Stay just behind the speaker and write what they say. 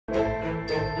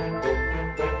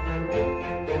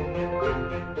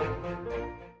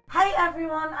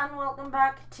everyone and welcome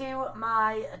back to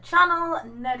my channel,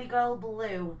 Nerdy Girl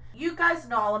Blue. You guys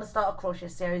know I want to start a crochet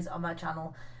series on my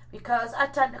channel because I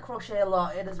tend to crochet a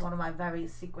lot. It is one of my very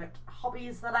secret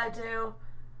hobbies that I do.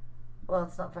 Well,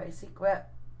 it's not very secret,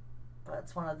 but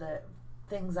it's one of the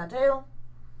things I do.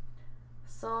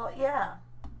 So yeah,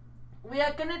 we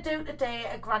are going to do today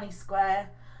a granny square.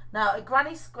 Now a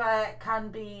granny square can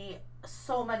be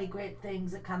so many great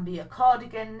things. It can be a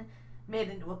cardigan made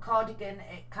into a cardigan,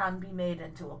 it can be made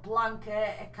into a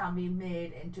blanket, it can be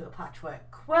made into a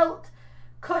patchwork quilt,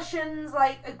 cushions.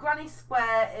 Like, a granny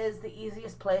square is the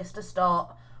easiest place to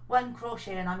start when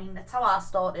crocheting. I mean, it's how I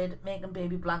started making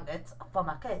baby blankets for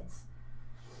my kids.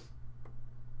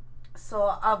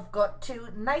 So I've got two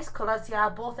nice colours here,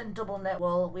 both in double knit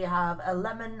wool. We have a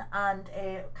lemon and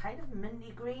a kind of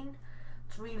minty green.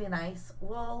 It's really nice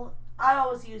wool. I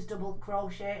always use double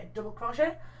crochet.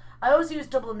 I always use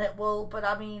double knit wool, but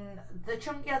I mean, the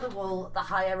chunkier the wool, the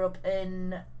higher up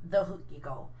in the hook you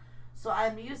go. So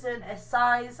I'm using a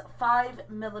size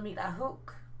 5mm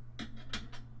hook.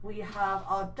 We have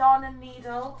our darning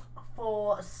needle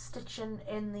for stitching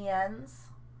in the ends.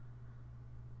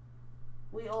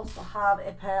 We also have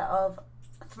a pair of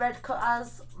thread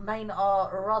cutters. Mine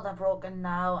are rather broken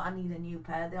now. I need a new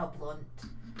pair. They are blunt,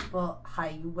 but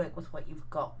hey, you work with what you've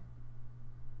got.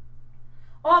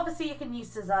 Obviously you can use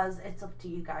scissors, it's up to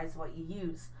you guys what you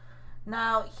use.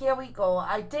 Now here we go.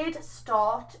 I did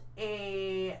start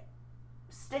a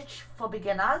stitches for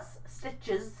beginners,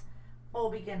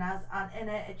 and in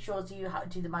it shows you how to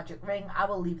do the magic ring. I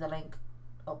will leave the link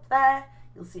up there.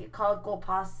 You'll see a card go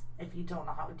past. If you don't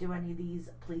know how to do any of these,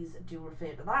 please do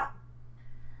refer to that.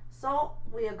 So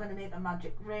we are going to make a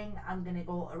magic ring. I'm going to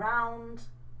go around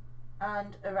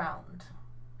and around.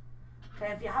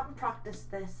 Okay, if you haven't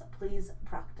practiced this, please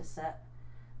practice it.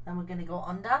 Then we're going to go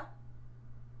under,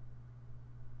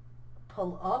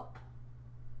 pull up,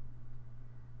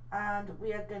 and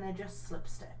we are going to just slip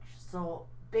stitch. So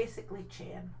basically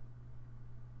chain.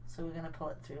 So we're going to pull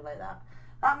it through like that.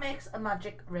 That makes a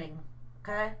magic ring.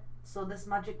 Okay, so this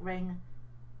magic ring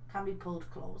can be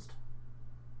pulled closed.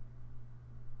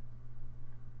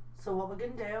 So what we're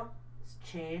going to do is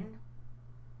chain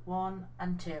 1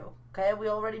 and 2. Okay, we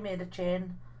already made a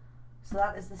chain, so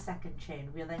that is the second chain.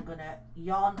 We are then going to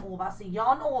yarn over. So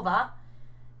yarn over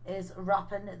is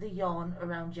wrapping the yarn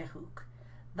around your hook.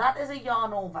 That is a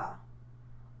yarn over,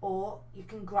 or you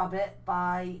can grab it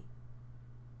by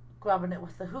grabbing it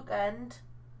with the hook end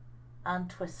and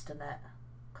twisting it.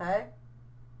 Okay,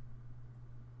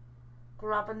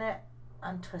 grabbing it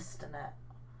and twisting it,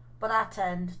 but I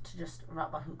tend to just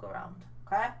wrap my hook around.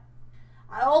 Okay,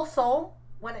 I also,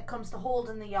 when it comes to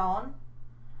holding the yarn,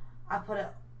 I put it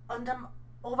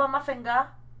over my finger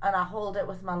and I hold it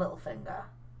with my little finger.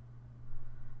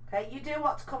 Okay, you do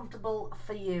what's comfortable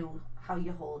for you, how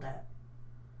you hold it.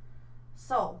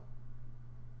 So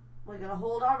we're going to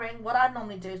hold our ring. What I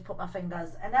normally do is put my fingers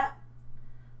in it.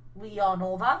 We yarn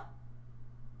over,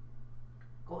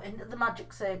 go into the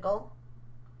magic circle,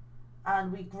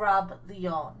 and we grab the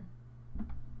yarn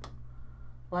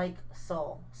like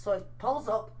so. So it pulls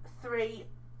up 3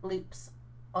 loops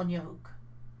on your hook.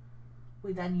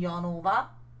 We then yarn over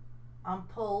and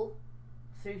pull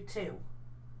through 2.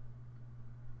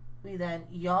 We then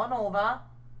yarn over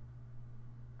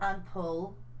and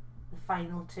pull the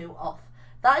final 2 off.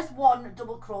 That is 1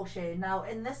 double crochet. Now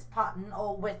in this pattern,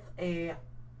 or with a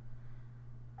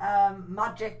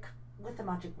magic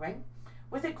ring,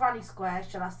 with a granny square,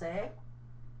 should I say,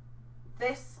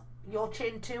 this, your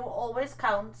chain 2 always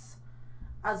counts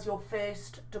as your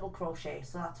first double crochet.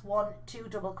 So that's 2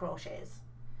 double crochets.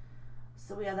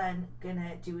 So we are then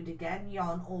gonna do it again.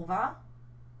 Yarn over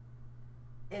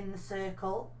in the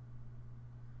circle,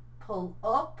 pull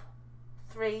up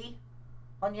 3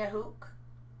 on your hook.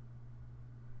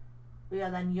 We are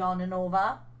then yarning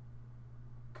over,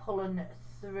 pulling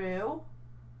through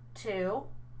 2,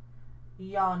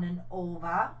 yarning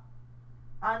over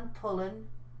and pulling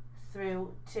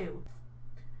through 2.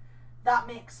 That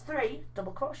makes 3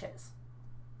 double crochets.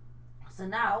 So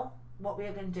now what we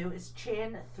are going to do is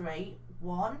chain 3.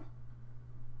 1,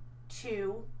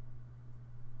 2,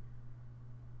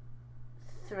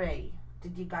 3.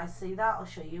 Did you guys see that? I'll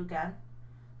show you again.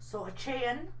 So a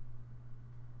chain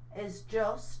is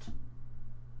just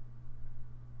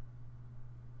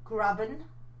grabbing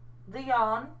the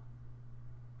yarn,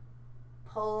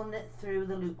 pulling it through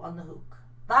the loop on the hook.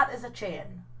 That is a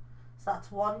chain. So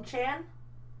that's 1 chain,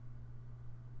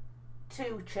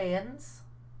 2 chains,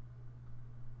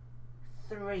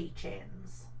 3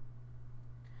 chains.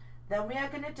 Then we are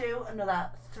going to do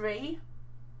another 3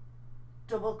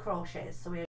 double crochets. So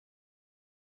we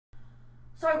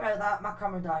Sorry about that, my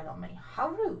camera died on me. How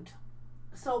rude.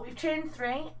 So we've chained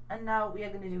 3 and now we are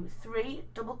going to do 3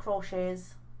 double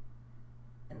crochets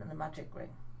into the magic ring.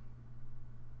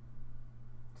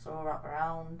 So we'll wrap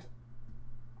around.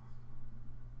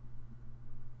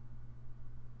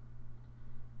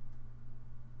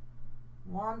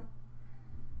 One,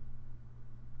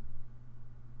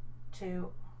 2,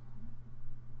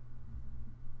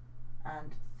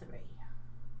 and 3.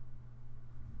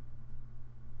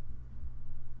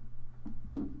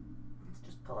 Let's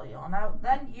just pull your yarn out.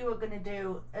 Then you are going to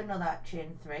do another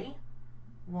chain 3.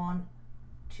 1,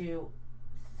 2,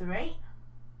 3.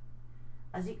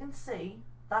 As you can see,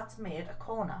 that's made a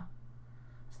corner.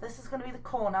 So this is going to be the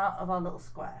corner of our little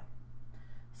square.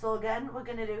 So again, we're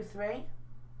going to do 3.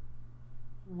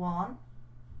 1,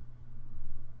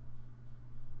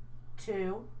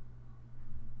 2,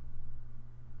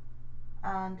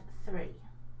 and 3.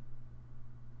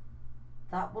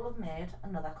 That will have made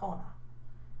another corner.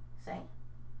 See?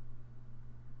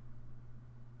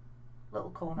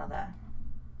 Little corner there.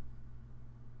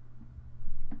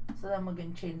 So then we're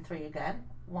going to chain 3 again.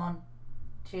 1,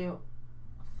 2,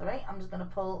 3. I'm just going to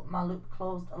pull my loop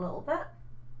closed a little bit.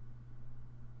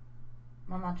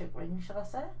 My magic ring, should I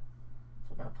say?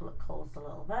 So we're going to pull it closed a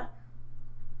little bit.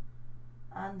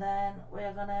 And then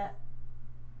we're going to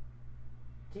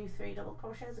do 3 double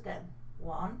crochets again.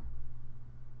 1,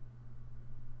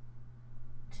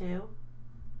 2,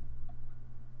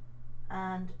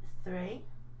 and 3.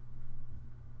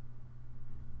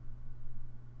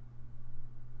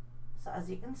 So as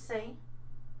you can see,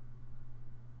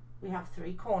 we have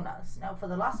 3 corners. Now for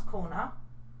the last corner,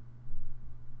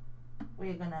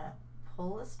 we're going to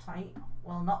pull this tight.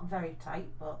 Well, not very tight,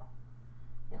 but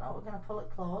you know, we're going to pull it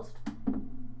closed.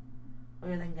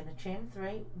 We're then going to chain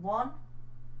 3. 1,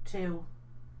 2,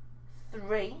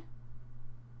 3.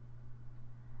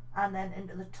 And then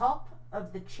into the top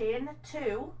of the chain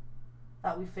 2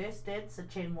 that we first did, so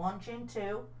chain 1, chain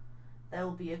 2, there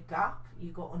will be a gap.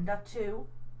 You go under 2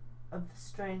 of the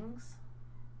strings,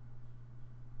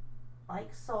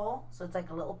 like so. So it's like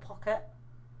a little pocket.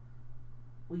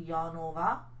 We yarn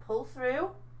over, pull through,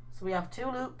 so we have 2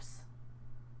 loops,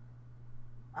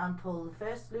 and pull the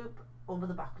first loop over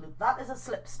the back loop. That is a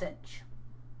slip stitch.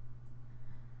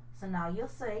 So now you'll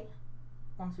see,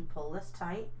 once we pull this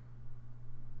tight,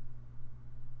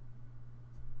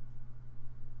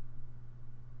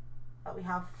 that we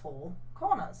have 4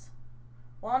 corners.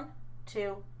 1,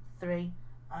 2, 3,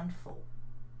 and 4.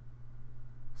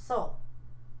 So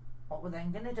what we're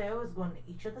then going to do is go into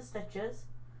each of the stitches.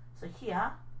 So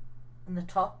here in the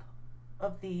top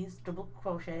of these double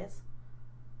crochets,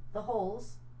 the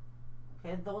holes,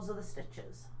 okay, those are the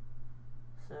stitches.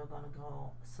 So we're going to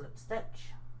go slip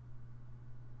stitch,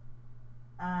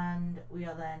 and we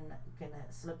are then going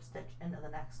to slip stitch into the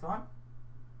next one.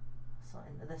 So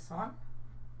into this one,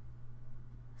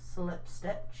 slip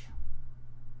stitch,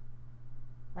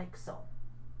 like so.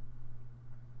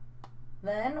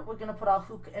 Then we're going to put our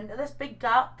hook into this big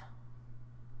gap,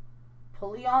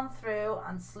 pull the yarn through,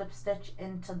 and slip stitch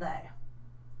into there.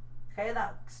 Okay,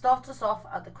 that starts us off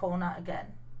at the corner again.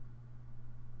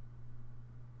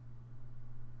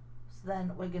 So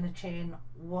then we're going to chain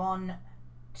 1,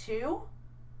 2.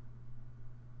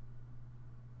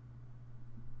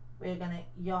 We're going to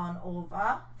yarn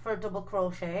over for a double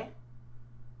crochet,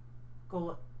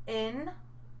 go in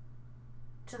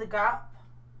to the gap,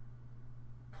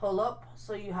 pull up,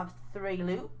 so you have 3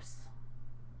 loops,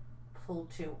 pull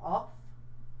 2 off,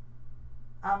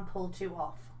 and pull 2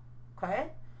 off. Okay,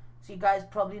 so you guys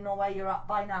probably know where you're at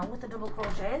by now with the double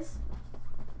crochets.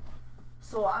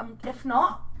 So if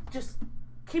not, just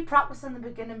keep practicing the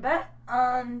beginning bit,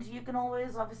 and you can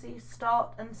always obviously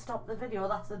start and stop the video.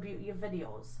 That's the beauty of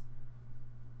videos.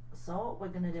 So we're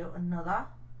going to do another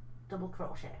double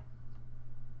crochet.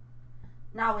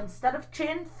 Now instead of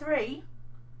chain 3,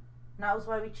 now is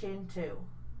where we chain 2.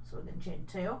 So we're going to chain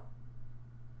 2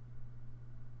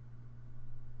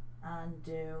 and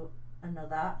do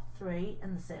another 3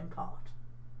 in the same part.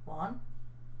 1,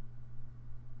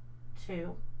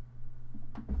 2,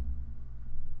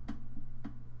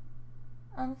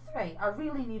 and 3. I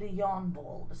really need a yarn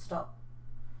ball to stop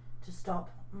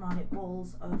my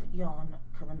balls of yarn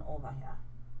coming over here.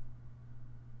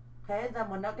 Okay, then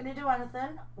we're not going to do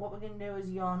anything. What we're going to do is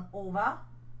yarn over.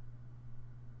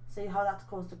 See how that's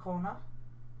caused a corner?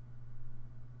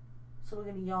 So we're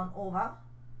going to yarn over,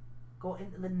 go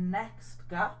into the next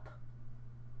gap,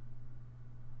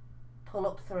 pull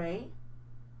up 3,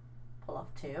 pull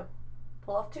off 2,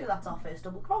 pull off 2. That's our first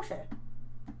double crochet.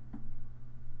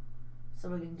 So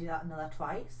we're going to do that another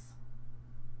twice.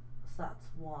 So that's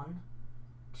 1,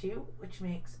 2, which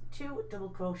makes 2 double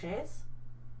crochets.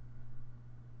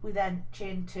 We then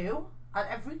chain 2 at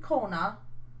every corner.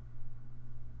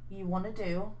 You want to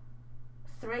do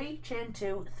 3, chain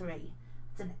 2, 3.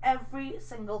 It's in every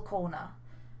single corner.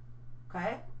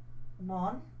 Okay,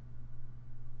 1,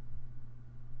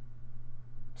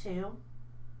 2,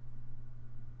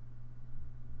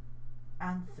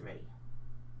 and 3.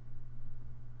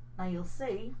 Now you'll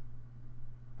see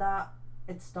that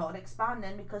it started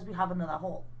expanding because we have another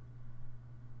hole.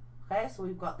 Okay, so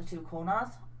we've got the 2 corners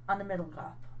and a middle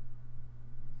gap.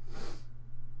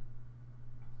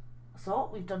 So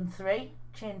we've done 3,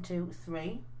 chain 2,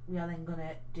 3. We are then going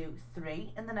to do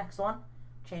 3 in the next one,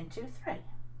 chain 2, 3.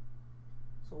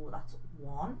 So that's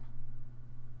 1,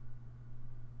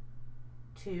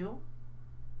 2,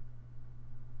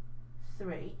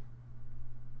 3.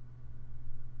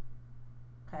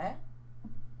 Okay.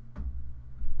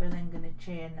 We're then going to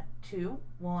chain 2,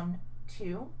 1,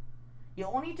 2. You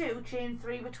only do chain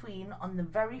 3 between on the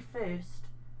very first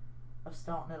of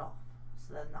starting it off.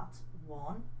 So then that's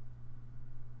 1,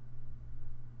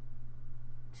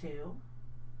 2,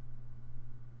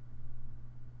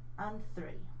 and 3.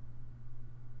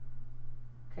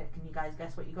 Okay, can you guys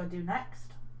guess what you're going to do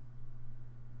next?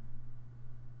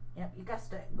 Yep, you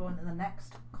guessed it, go into the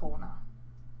next corner.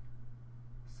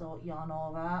 So yarn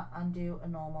over and do a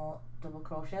normal double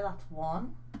crochet. That's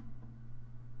 1,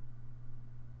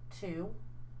 2,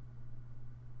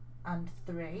 and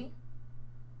 3.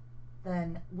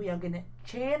 Then we are going to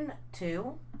chain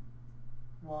 2,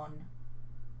 1,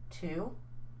 2,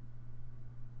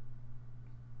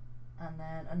 and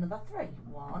then another 3.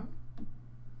 1,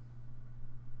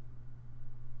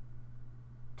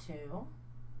 2,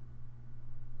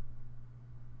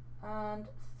 and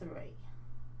 3.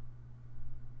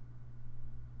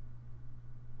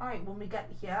 Alright, when we get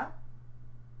here,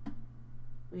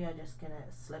 we are just going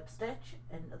to slip stitch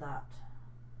into that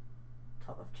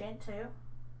top of chain 2. So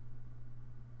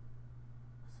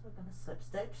we're going to slip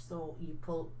stitch, so you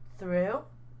pull through,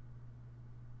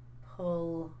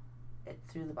 pull it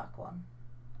through the back one.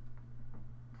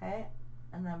 Okay,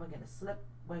 and then we're going to slip,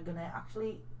 we're going to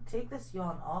actually take this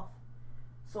yarn off.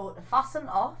 So to fasten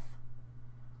off,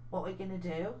 what we're going to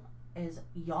do is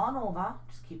yarn over,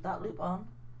 just keep that loop on,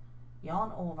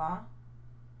 yarn over,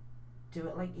 do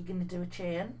it like you're going to do a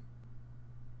chain,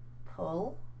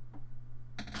 pull,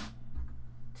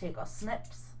 take our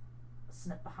snips,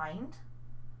 snip behind,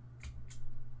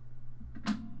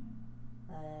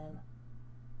 then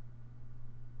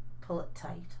pull it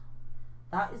tight.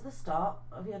 That is the start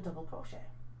of your double crochet,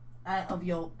 that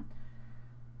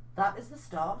is the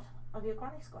start of your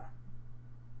granny square.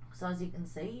 So as you can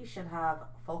see, you should have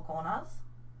 4 corners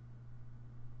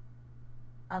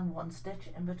and 1 stitch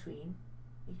in between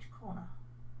each corner.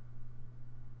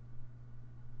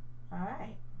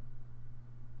 Alright,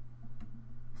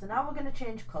 so now we're going to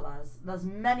change colours. There's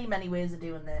many ways of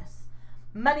doing this,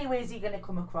 many ways you're going to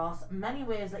come across, many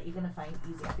ways that you're going to find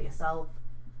easier for yourself.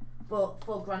 But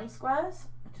for granny squares,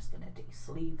 I'm just going to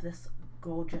de-sleeve this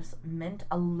gorgeous mint.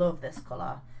 I love this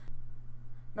colour.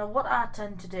 Now what I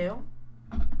tend to do,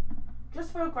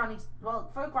 just for a granny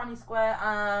square,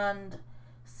 and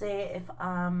say if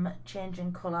I'm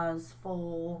changing colours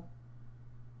for,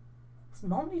 it's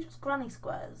normally just granny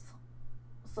squares.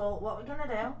 So what we're going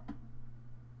to do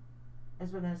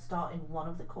is we're going to start in one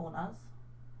of the corners.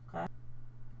 Okay,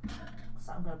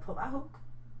 so I'm going to put my hook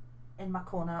in my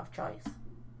corner of choice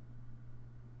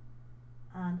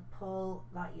and pull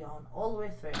that yarn all the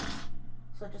way through,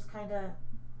 so it just kind of,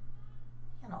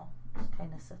 you know, just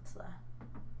kind of sits there.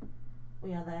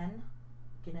 We are then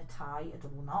going to tie a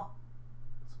double knot.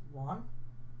 It's 1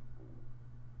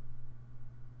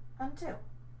 and 2.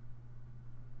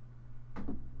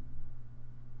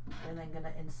 We're then going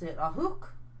to insert our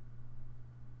hook,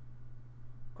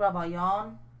 grab our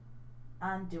yarn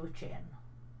and do a chain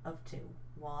of 2.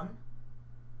 1,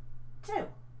 2.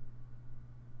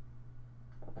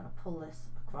 We're going to pull this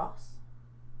across,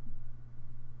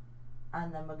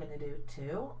 and then we're going to do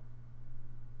 2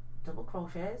 double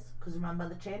crochets, because remember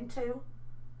the chain 2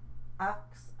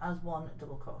 acts as 1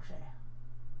 double crochet.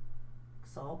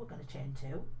 So we're going to chain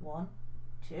 2, 1,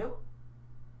 2.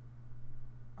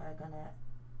 We're going to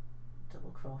double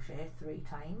crochet 3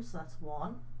 times, so that's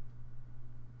 1,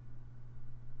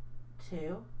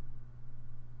 2,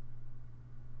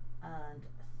 and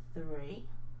 3.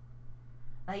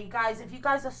 Now you guys, if you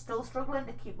guys are still struggling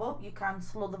to keep up, you can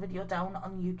slow the video down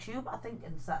on YouTube, I think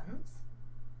in settings.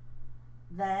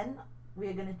 Then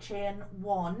we're going to chain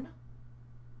 1.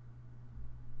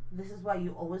 This is where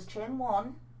you always chain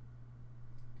 1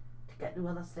 to get to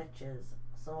other stitches.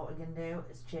 So what we're going to do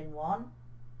is chain 1,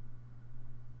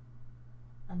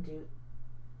 and do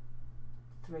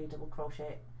 3 double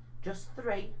crochet, just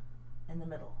 3 in the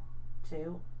middle,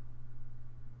 2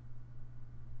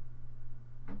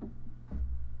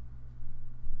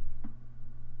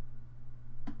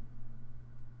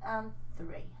 and 3.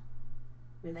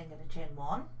 We're then going to chain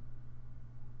 1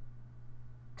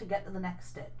 to get to the next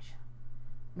stitch.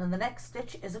 Now the next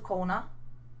stitch is a corner,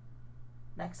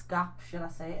 next gap should I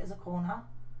say is a corner,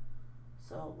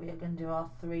 so we are going to do our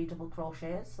 3 double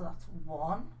crochets, so that's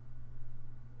 1,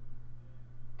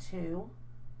 2,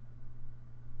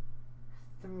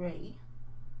 3,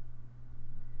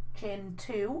 chain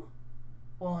 2,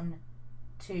 1,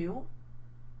 2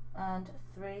 and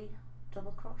 3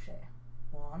 double crochet,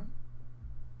 1,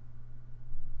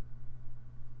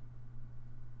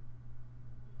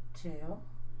 2,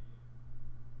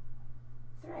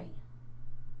 3.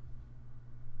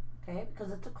 Okay,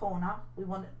 because it's a corner, we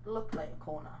want it to look like a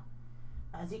corner.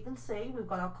 As you can see, we've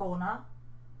got our corner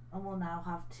and we'll now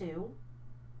have 2.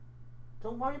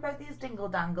 Don't worry about these dingle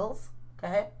dangles,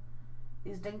 okay?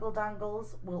 These dingle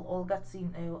dangles will all get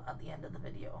seen to at the end of the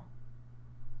video.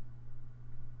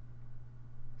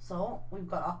 So we've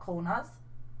got our corners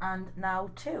and now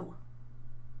 2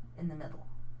 in the middle.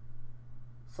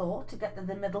 So to get to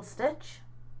the middle stitch,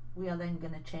 we are then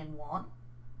going to chain 1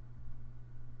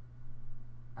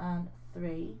 and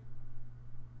 3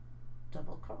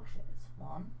 double crochets,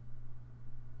 1,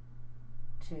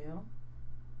 2,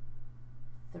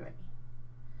 3.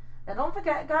 Now don't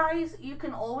forget guys, you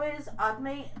can always add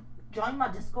me, join my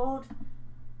Discord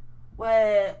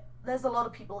where there's a lot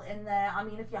of people in there. I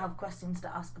mean, if you have questions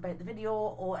to ask about the video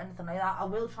or anything like that, I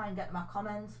will try and get to my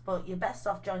comments, but you're best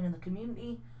off joining the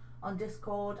community on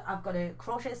Discord. I've got a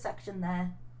crochet section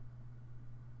there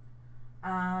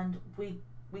and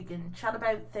we can chat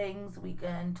about things, we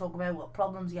can talk about what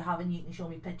problems you're having, you can show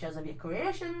me pictures of your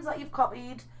creations that you've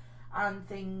copied and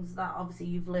things that obviously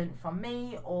you've learned from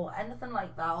me or anything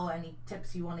like that, or any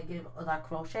tips you want to give other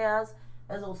crocheters.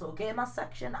 There's also a gamer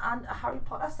section and a Harry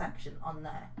Potter section on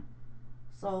there.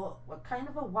 So we're kind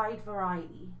of a wide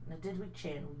variety. Now did we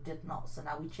chain? We did not. So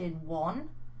now we chain 1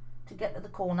 to get to the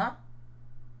corner.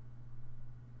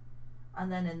 And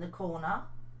then in the corner,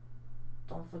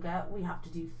 don't forget we have to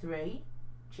do 3,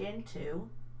 chain 2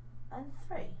 and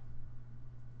 3.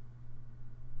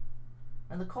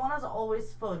 And the corners are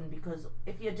always fun because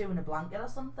if you're doing a blanket or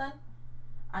something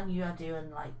and you are doing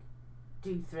like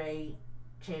do 3,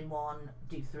 chain 1,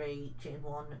 do 3, chain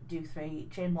 1, do 3,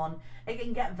 chain 1, it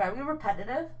can get very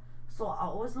repetitive, so I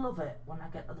always love it when I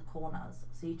get to the corners.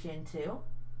 See, chain 2,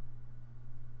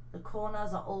 the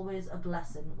corners are always a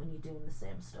blessing when you're doing the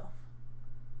same stuff.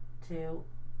 2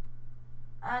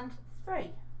 and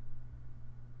 3,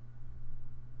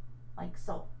 like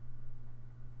so.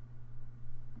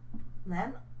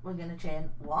 Then we're going to chain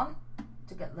 1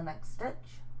 to get the next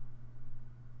stitch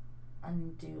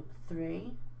and do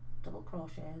 3 double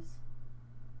crochets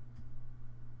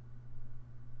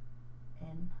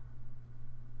in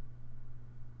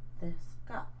this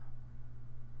gap.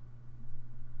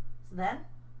 So then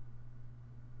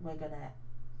we're going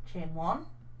to chain 1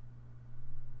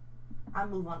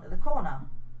 and move on to the corner.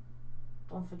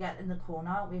 Don't forget in the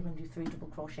corner we're going to do 3 double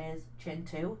crochets, chain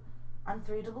 2 and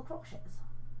 3 double crochets.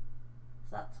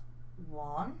 So that's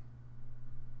 1,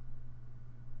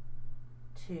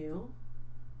 2,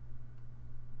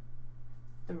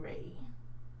 3,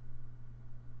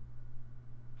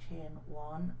 chain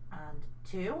 1 and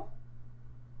 2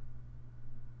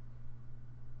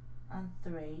 and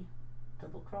 3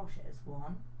 double crochets,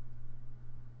 1,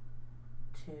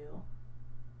 2,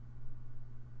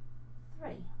 3.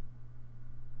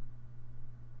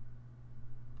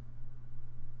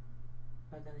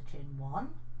 We're going to chain 1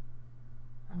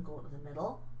 and go to the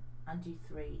middle and do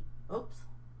 3. Oops,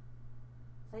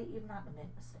 so you even have to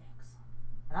make mistakes,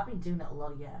 and I've been doing it a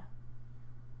lot, yeah.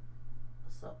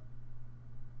 So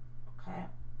okay,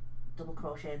 double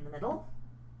crochet in the middle,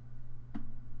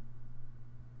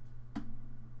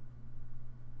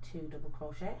 2 double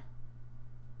crochet,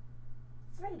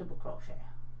 3 double crochet.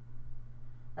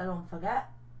 Now don't forget,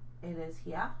 it is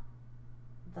here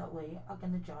that we are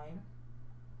going to join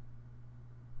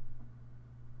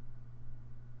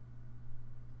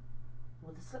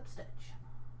with a slip stitch.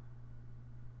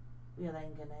 We are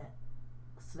then going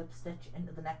to slip stitch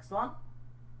into the next one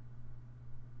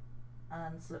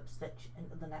and slip stitch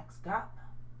into the next gap.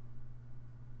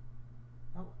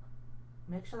 Now,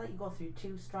 make sure that you go through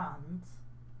 2 strands,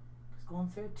 because going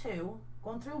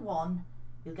through 1,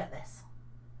 you'll get this.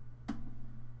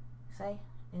 See?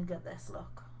 You'll get this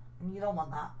look. And you don't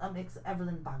want that. That makes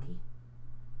everything baggy.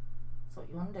 So what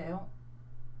you want to do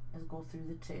is go through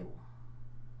the 2.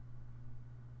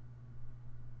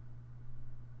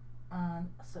 and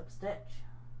slip stitch.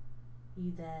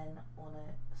 You then want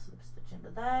to slip stitch into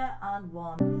there and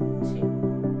 1, 2,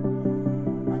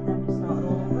 and then we start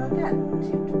all over again.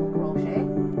 2 double crochet.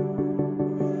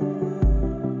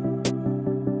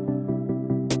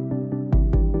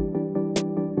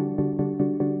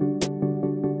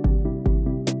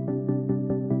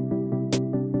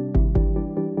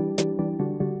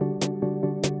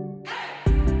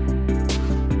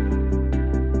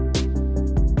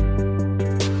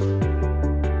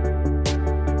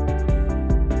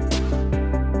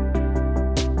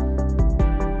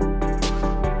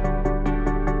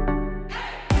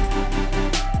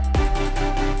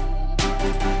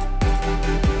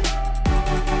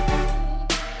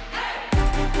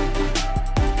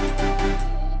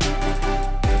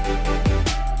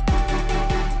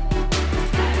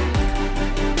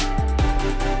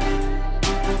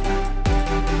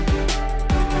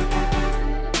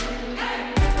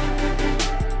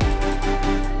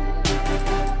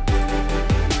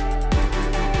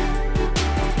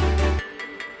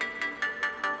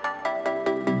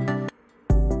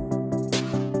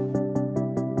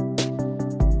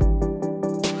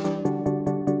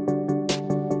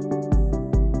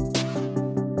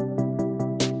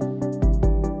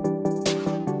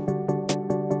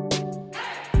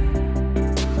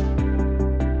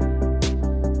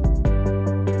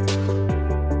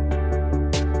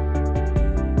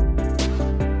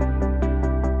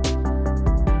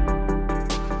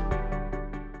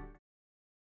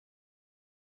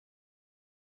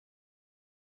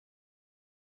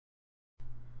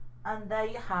 And there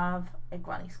you have a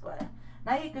granny square.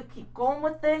 Now you could keep going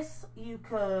with this. You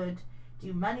could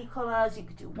do many colours, you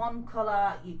could do one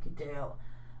colour, you could do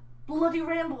bloody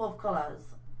rainbow of colours.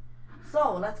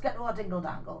 So let's get to our dingle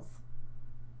dangles.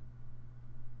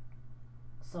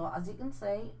 So as you can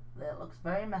see, it looks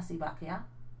very messy back here.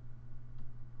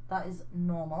 That is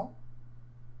normal.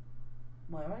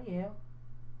 Where are you?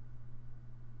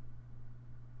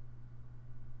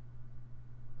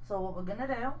 So what we're going to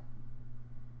do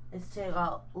is take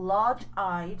our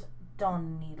large-eyed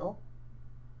darn needle.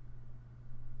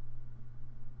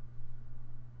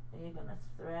 You're going to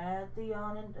thread the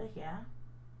yarn into here.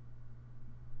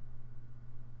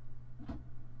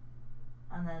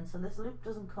 And then, so this loop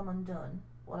doesn't come undone,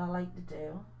 what I like to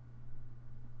do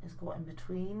is go in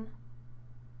between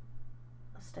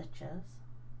the stitches,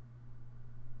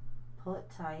 pull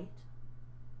it tight,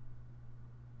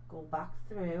 go back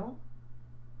through,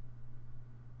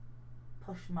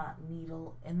 push my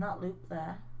needle in that loop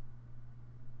there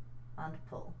and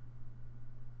pull.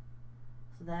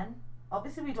 So then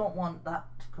obviously we don't want that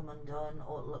to come undone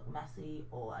or look messy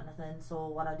or anything, so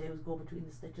what I do is go between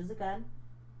the stitches again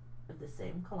of the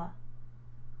same colour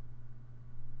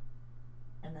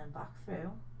and then back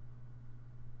through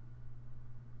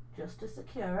just to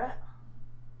secure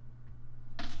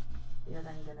it. You're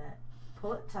then going to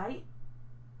pull it tight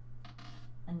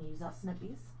and use our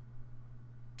snippies.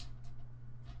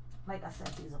 Like I said,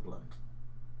 these are blunt.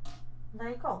 There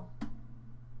you go.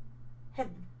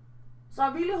 Hidden. So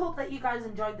I really hope that you guys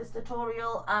enjoyed this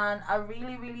tutorial, and I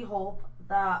really hope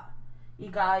that you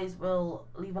guys will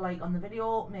leave a like on the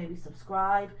video, maybe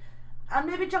subscribe, and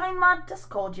maybe join my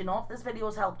Discord. You know, if this video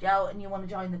has helped you out and you want to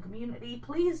join the community,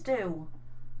 please do.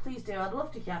 Please do. I'd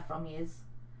love to hear from you.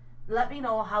 Let me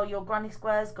know how your granny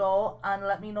squares go and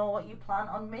let me know what you plan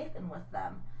on making with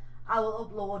them. I will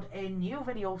upload a new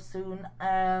video soon.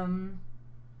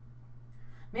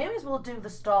 Maybe we'll do the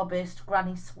star-based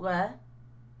granny square,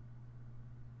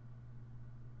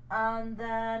 and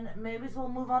then maybe we'll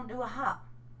move on to a hat.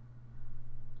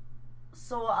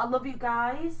 So I love you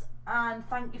guys and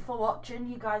thank you for watching.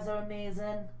 You guys are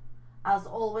amazing as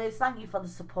always. Thank you for the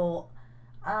support,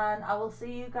 and I will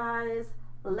see you guys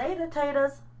later,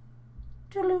 taters.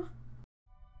 Toodaloo.